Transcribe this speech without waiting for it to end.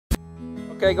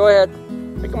Okay, go ahead.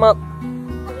 Pick them up.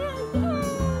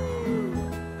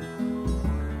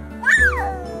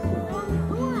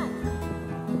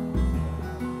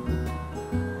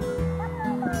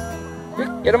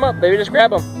 Get them up, baby. Just grab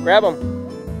them. Grab them.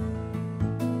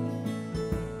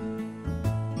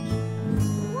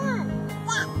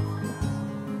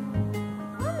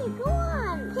 Mommy, go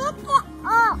on. Pick it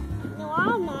up. No,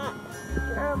 I'm not.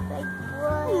 You're a big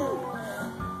brother.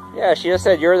 Yeah, she just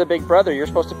said you're the big brother. You're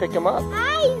supposed to pick them up.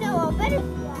 I know, but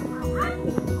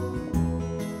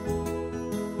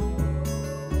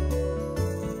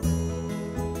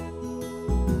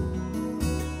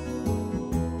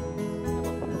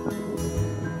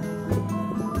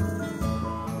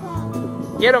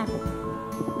Get them.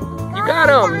 You got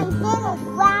them.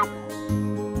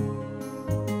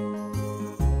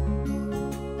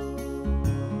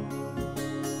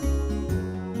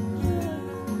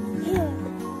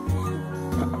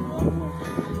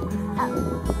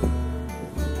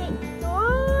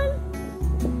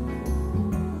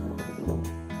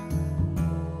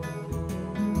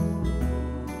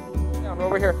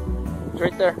 Over here. It's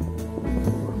right there.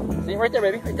 See, right there,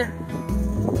 baby. Right there.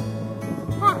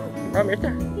 Right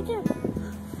there.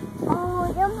 Oh,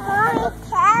 the mommy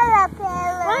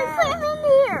caterpillar. Let's put him in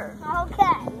here.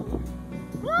 Okay.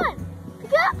 Come on.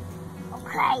 Pick up.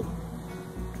 Okay.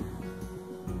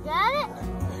 Got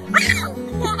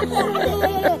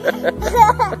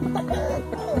it?